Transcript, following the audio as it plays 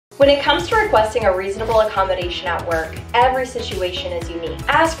When it comes to requesting a reasonable accommodation at work, every situation is unique.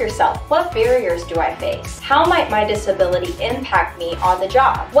 Ask yourself, what barriers do I face? How might my disability impact me on the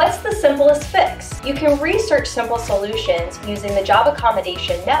job? What's the simplest fix? You can research simple solutions using the Job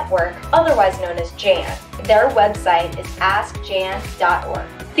Accommodation Network, otherwise known as JAN. Their website is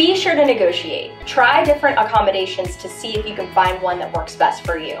askjan.org. Be sure to negotiate. Try different accommodations to see if you can find one that works best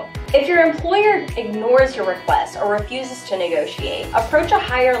for you. If your employer ignores your request or refuses to negotiate, approach a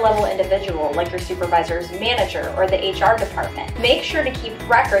higher level individual like your supervisor's manager or the HR department. Make sure to keep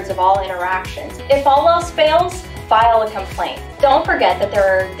records of all interactions. If all else fails, file a complaint. Don't forget that there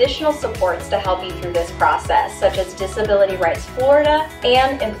are additional supports to help you through this process, such as Disability Rights Florida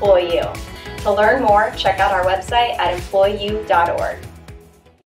and employU. To learn more, check out our website at employU.org.